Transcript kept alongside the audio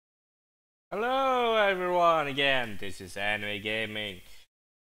Hello everyone again, this is Anime Gaming.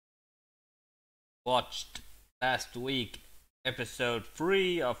 Watched last week episode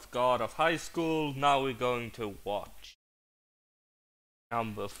 3 of God of High School. Now we're going to watch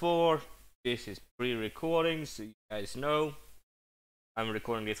number 4. This is pre-recording, so you guys know I'm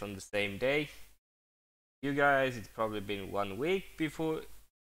recording this on the same day. You guys, it's probably been 1 week before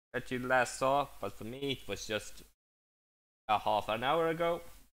that you last saw, but for me it was just a half an hour ago.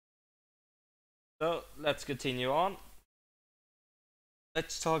 So let's continue on.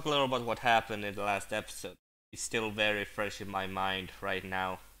 Let's talk a little about what happened in the last episode. It's still very fresh in my mind right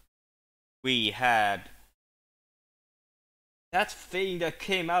now. We had that thing that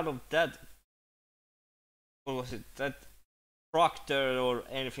came out of that, what was it, that proctor or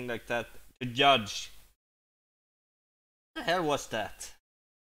anything like that, the judge. What the hell was that?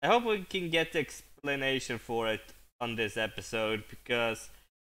 I hope we can get the explanation for it on this episode, because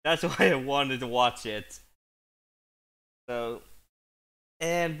that's why I wanted to watch it. So,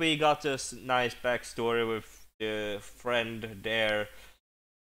 and we got this nice backstory with the friend there,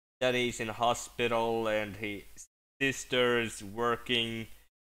 that he's in hospital and his sister's working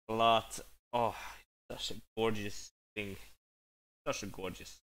a lot. Oh, such a gorgeous thing. Such a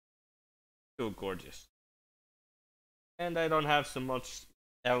gorgeous. So gorgeous. And I don't have so much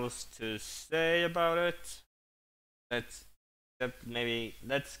else to say about it. Let's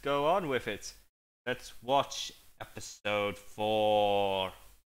go on with it. Let's watch episode 4.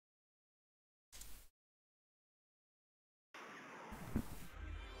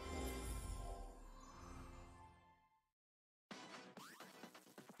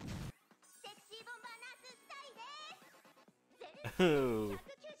 Oh.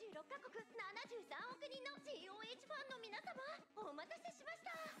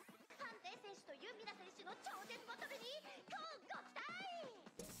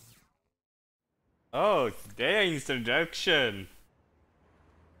 お their introduction.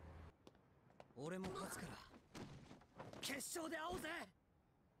 俺も勝つから決勝で会おうぜ。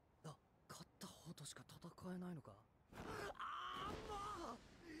勝った方としか戦えないのか。ああ、もう。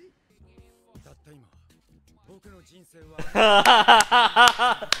たった今、僕の人生は。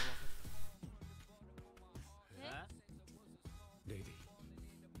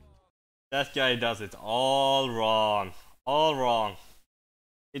That guy does it all wrong. All wrong.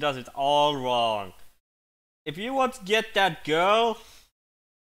 He does it all wrong. If you want to get that girl,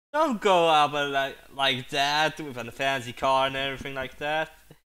 don't go up like that with a fancy car and everything like that.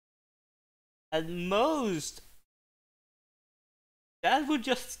 At most, that would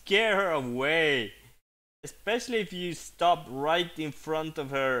just scare her away. Especially if you stop right in front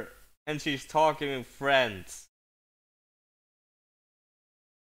of her and she's talking with friends.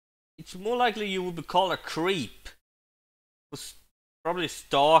 It's more likely you would be called a creep. Probably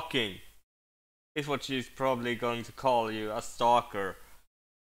stalking is what she's probably going to call you, a stalker.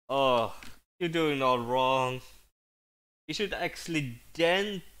 Oh, you're doing all wrong. You should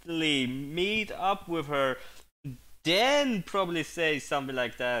accidentally meet up with her, then probably say something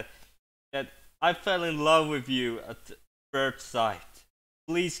like that. That I fell in love with you at first sight.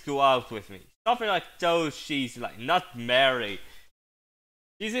 Please go out with me. Something like those. She's like not married.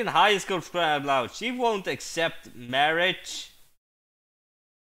 She's in high school right now. She won't accept marriage.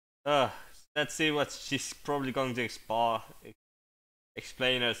 Let's see what she's probably going to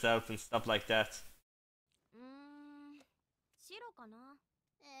explain herself and stuff like that. 白かな。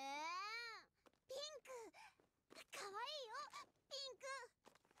ピンク。可愛いよ。ピンク。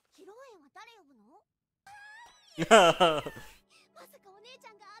披露宴は誰呼ぶの？まさかお姉ち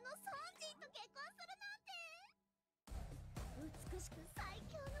ゃんがあのソンジンと結婚するなんて。美しく最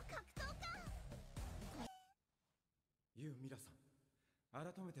強の格闘家。ユウミラさん、改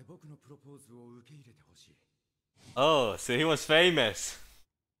めて僕のプロポーズを受け入れてほしい。Oh, so he was famous.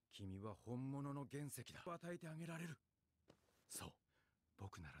 君は本物の原石だ。与えてあげられる。そう、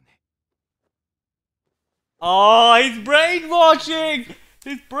僕ならね。Oh, he's brainwashing!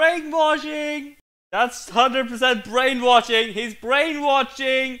 He's brainwashing! That's 100% brainwashing! He's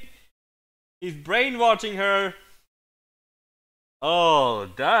brainwashing! He's brainwashing her! Oh,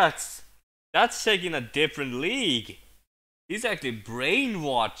 that's taking a different league. He's actually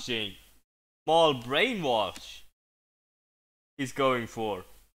brainwashing. Small brainwash he's going for.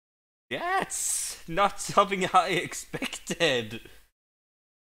 That's not something I expected.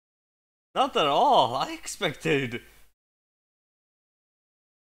 Not at all. I expected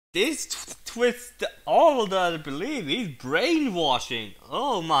this twist all that I believe. He's brainwashing.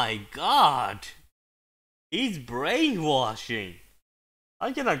 Oh my god. He's brainwashing.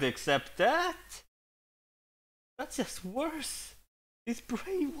 I cannot accept that. That's just worse. He's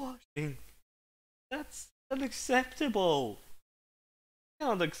brainwashing. That's unacceptable. I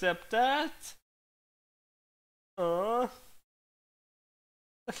can't accept that. Uh,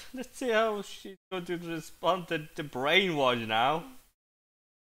 let's see how she's going to respond to the brainwash now.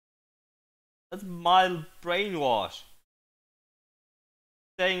 That's mild brainwash.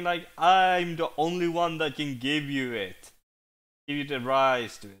 Saying like, I'm the only one that can give you it. Give you the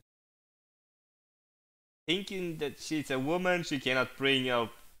rise to it. Thinking that she's a woman, she cannot bring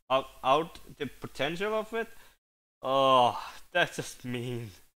out the potential of it. Oh, that's just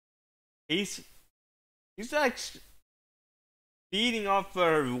mean. He's actually feeding off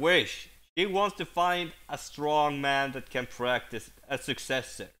her wish. She wants to find a strong man that can practice a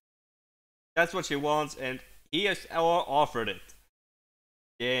successor. That's what she wants, and he has offered it.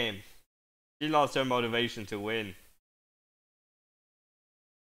 Game. She lost her motivation to win.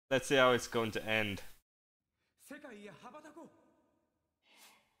 Let's see how it's going to end. 世界へ羽ばたこう。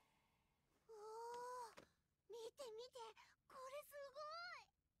おー、見て見て、これすご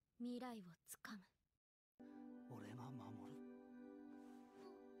い。未来をつかむ。俺が守る。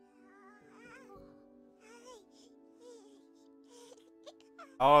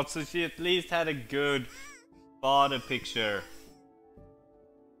Oh, so she at least had a good father picture.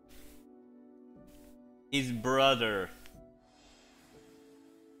 His brother.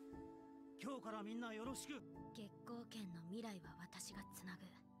 今日からみんなよろしく。月光圏の未来は私がつなぐ。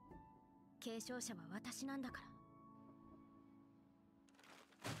継承者は私なんだか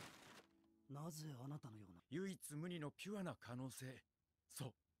ら。なぜあなたのような唯一無二のピュアな可能性。そ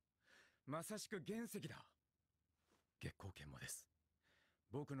う。まさしく原石だ。月光圏もです。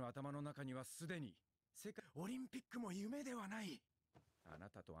僕の頭の中にはすでに世界オリンピックも夢ではない。あな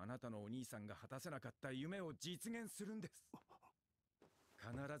たとあなたのお兄さんが果たせなかった夢を実現するんです。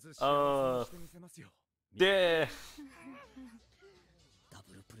必ず幸せにしてみせますよ。で、ダ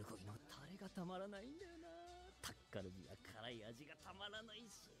ブルプルコギのタレがたまらないんだよな。タッカルビは辛い味がたまらない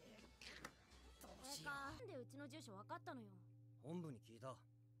し。どうしよう。なんでうちの住所わかったのよ。本部に聞いた。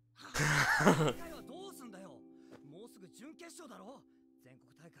大会はどうすんだよ。もうすぐ準決勝だろ。全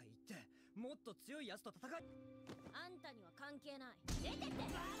国大会行ってもっと強いやつと戦い。あんたには関係ない。出てって。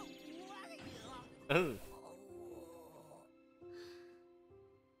うん。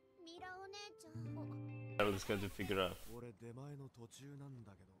ミラお姉ちゃん。I was going to figure out. 俺出前の途中なん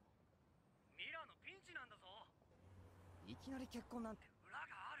だけど。ミラのピンチなんだぞ。いきなり結婚なんて裏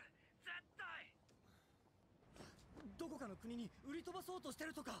がある。絶対。どこかの国に売り飛ばそうとして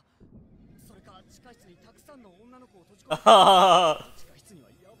るとか。それか地下室にたくさんの女の子を閉じ込めて地下室には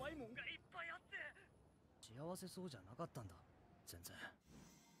ヤバいもんがいっぱいあって幸せそうじゃなかったんだ全然。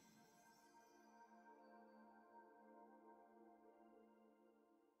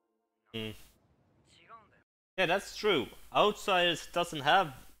Mm. Yeah, that's true. Outsiders doesn't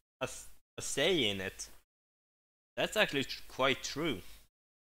have a say in it. That's actually quite true.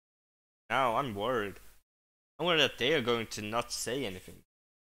 Now I'm worried. I'm worried that they are going to not say anything.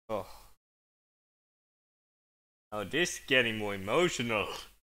 Oh. Oh, this is getting more emotional.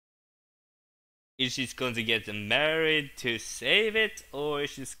 Is she going to get married to save it, or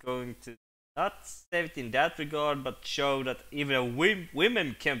is she going to not save it in that regard, but show that even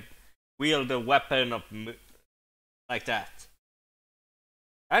women can wield a weapon of like that?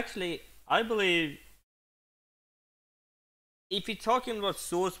 Actually, I believe if you're talking about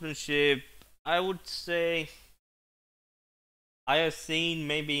swordsmanship, I would say I have seen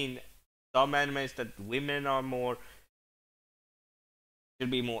maybe in some animes that women are more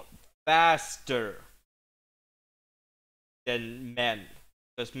should be more faster than men,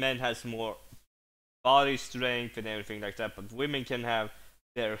 because men has more body strength and everything like that, but women can have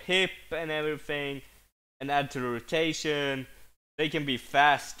their hip and everything and add to the rotation. They can be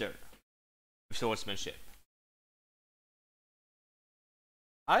faster with swordsmanship.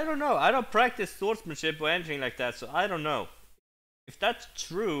 I don't know. I don't practice swordsmanship or anything like that, so I don't know. If that's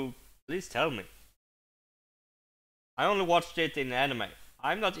true, please tell me. I only watched it in anime.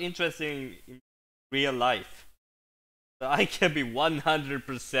 I'm not interested in real life. So I can be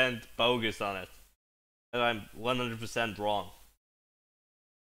 100% bogus on it. And I'm 100% wrong.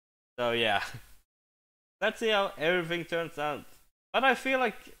 So yeah. Let's see how everything turns out. But I feel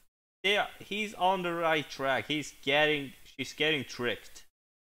like he's on the right track. She's getting tricked.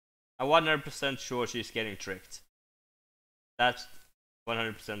 I'm 100% sure she's getting tricked. That's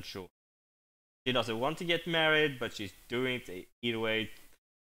 100% sure. She doesn't want to get married, but she's doing it either way.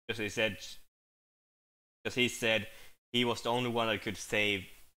 Because he said he was the only one that could save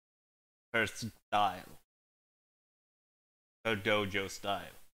her style. Her dojo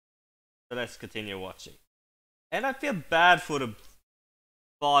style. So let's continue watching. And I feel bad for the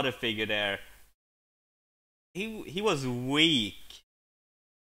father figure there. he was weak,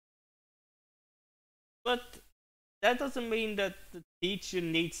 but that doesn't mean that the teacher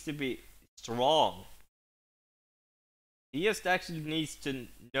needs to be strong. He just actually needs to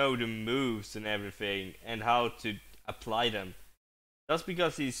know the moves and everything and how to apply them. Just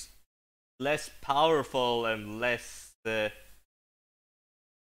because he's less powerful and less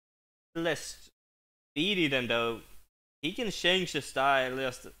speedy than though, he can change the style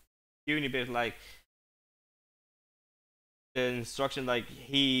just a puny bit, like the instruction, like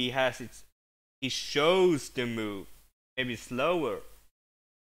he shows the move, maybe slower,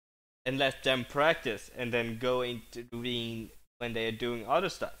 and let them practice and then go into doing when they are doing other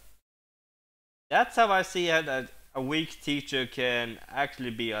stuff. That's how I see it, that a weak teacher can actually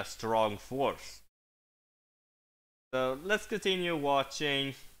be a strong force. So let's continue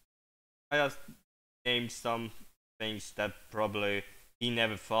watching. I just named some things that probably he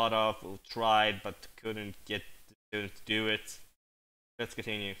never thought of or tried but couldn't get the student to do it. Let's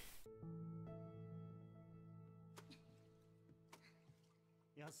continue.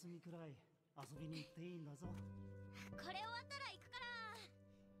 休みくらい遊びに行っていいんだぞ。これ終わったら行くから。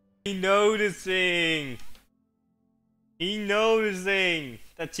 He noticing! He noticing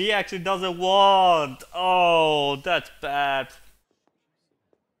that she actually doesn't want! Oh, that's bad.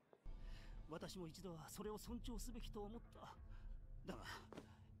 私も一度はそれを尊重すべきと思った。だが、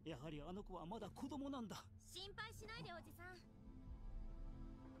やはりあの子はまだ子供なんだ。心配しないでおじさん。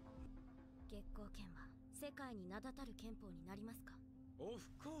月光剣は世界に名だたる憲法になりますか？ Of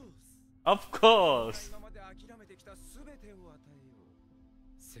course. Of course. 今まで諦めてきたすべてを与えよう。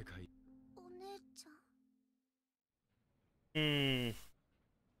世界。お姉ちゃん。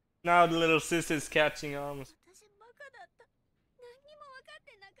Now the little sister's catching on. 私バカだった。何にも分かっ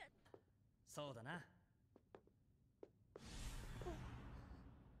てなかった。そうだな。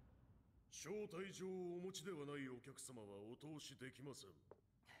招待状をお持ちではないお客様はお通しできません。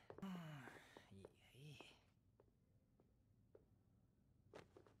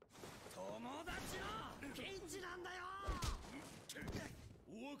友達のピンチなんだよ。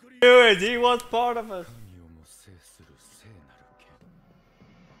お分かり。 Do it! He was part of it! 神をも制する聖なる剣。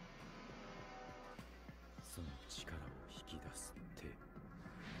その力を引き出す手。だ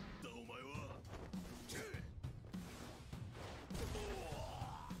お前は。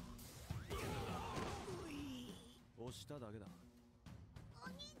押しただけだ。お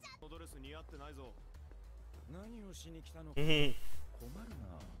兄ちゃん。ドレス似合ってないぞ。何をしに来たのか。 Mhm. 困る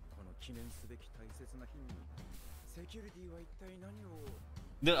な。この記念すべき大切な日に。セキュリティは一体何を。お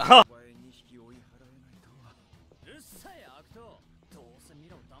前2匹追い払えないとは。うっさい悪党。どうせミ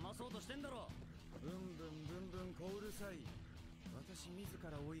ラを騙そうとしてんだろ。ブンブンブンブンこうるさい。私自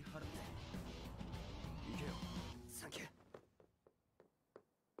ら追い払って。行けよ。サンキュー。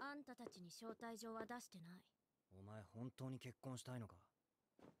あんたたちに招待状は出してない。お前本当に結婚したいのか。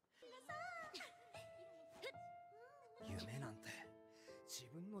夢なんて自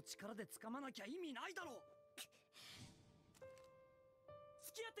分の力で掴まなきゃ意味ないだろ。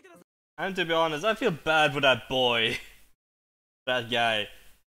付き合ってください。 And to be honest, I feel bad for that boy. That guy.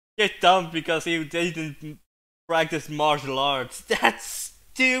 Get dumped because he didn't practice martial arts. That's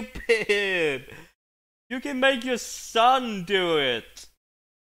stupid! You can make your son do it!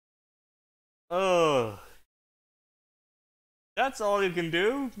 Oh. That's all you can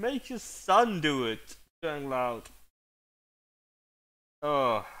do? Make your son do it. Going loud.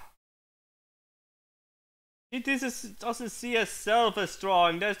 Oh. He doesn't see herself as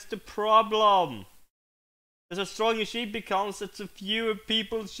strong, that's the problem. As a strong as she becomes, it's a fewer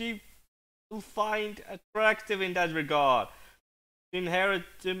people she will find attractive in that regard. She inherit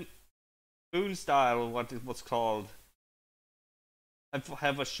the moon style, what it was called. I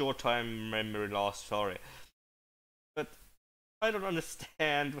have a short time memory loss, sorry. But I don't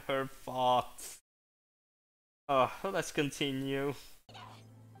understand her thoughts. Oh, let's continue.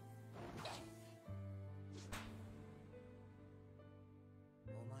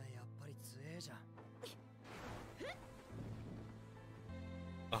 お前やっぱり強えじゃん。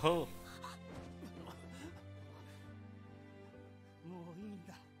 Oh. もういいん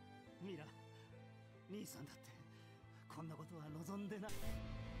だ。ミラ、兄さんだってこんなことは望んでない。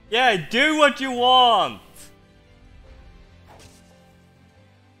 Yeah, do what you want!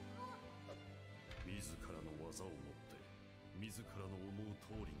 自らの技をもって自らの思う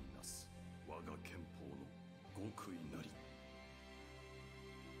通りになす我が憲法の極意なり。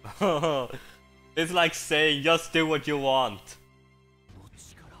 It's like saying, just do what you want. の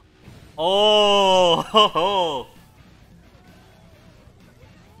力。 Oh!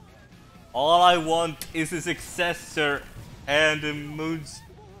 All I want is a successor and a moon's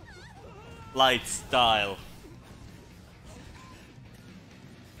light style.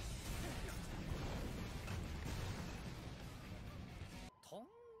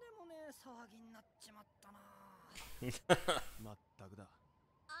 まったくだ。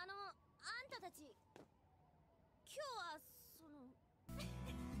あの、あんたたち、今日はそ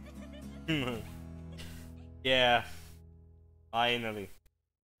の。Yeah, finally.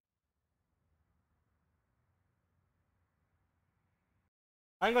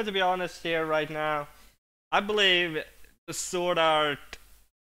 I'm going to be honest here right now. I believe the sword art,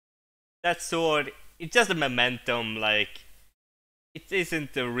 that sword, it's just a momentum, like, it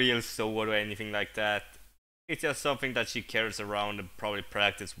isn't the real sword or anything like that. It's just something that she carries around and probably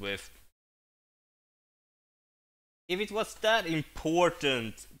practice with. If it was that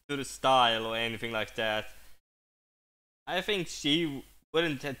important to the style or anything like that, I think she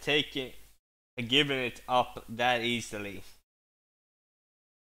wouldn't have given it up that easily.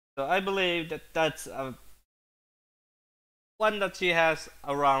 So I believe that that's one that she has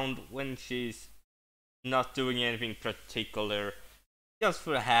around when she's not doing anything particular, just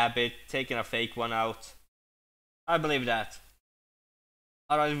for a habit, taking a fake one out. I believe that.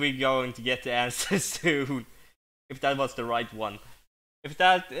 Otherwise we're going to get the answer soon, if that was the right one. If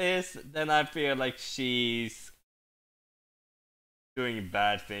that is, then I feel like she's doing a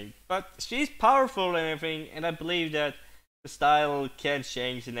bad thing. But she's powerful and everything, and I believe that the style can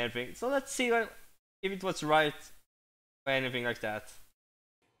change and everything. So let's see if it was right or anything like that.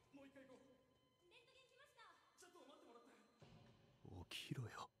 起きろ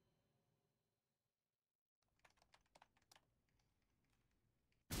よ。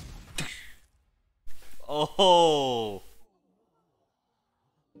Oh!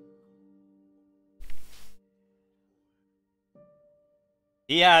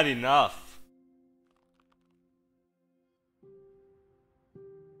 He had enough.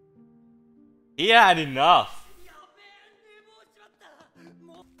 He had enough.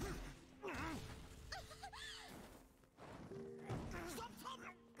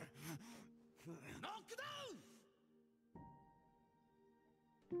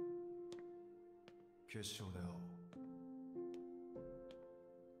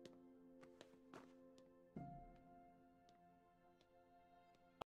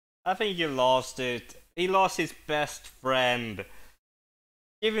 I think he lost it. He lost his best friend.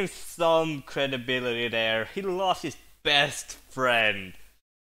 Give him some credibility there. He lost his best friend.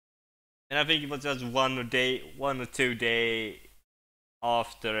 And I think it was just 1 or 2 days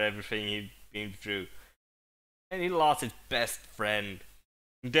after everything he'd been through. And he lost his best friend.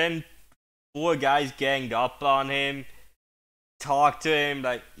 And then 4 guys ganged up on him. Talked to him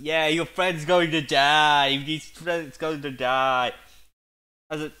like, yeah, your friend's going to die. His friend's going to die.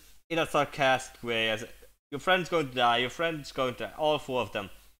 In a sarcastic way, your friend's going to die, your friend's going to die, all 4 of them.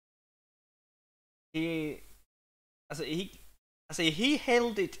 He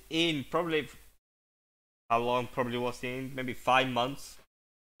held it in probably, how long probably was he in? Maybe 5 months,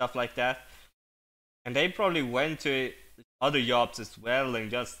 stuff like that. And they probably went to other jobs as well and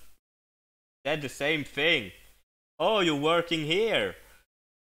just said the same thing. Oh, you're working here.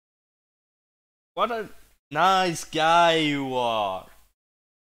 What a nice guy you are.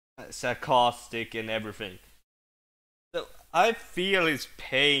 Sarcastic and everything. So I feel his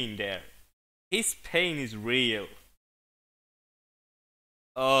pain there. His pain is real.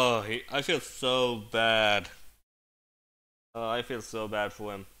 Oh, I feel so bad. Oh, I feel so bad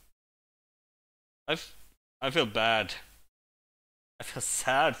for him. I feel bad. I feel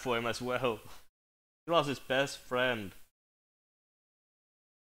sad for him as well. He lost his best friend.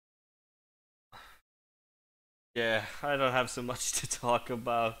 Yeah, I don't have so much to talk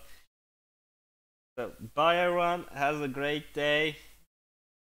about. So, bye everyone, have a great day.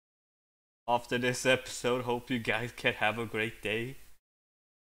 After this episode, hope you guys can have a great day.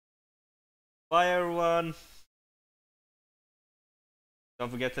 Bye everyone.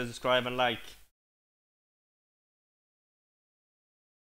 Don't forget to subscribe and like.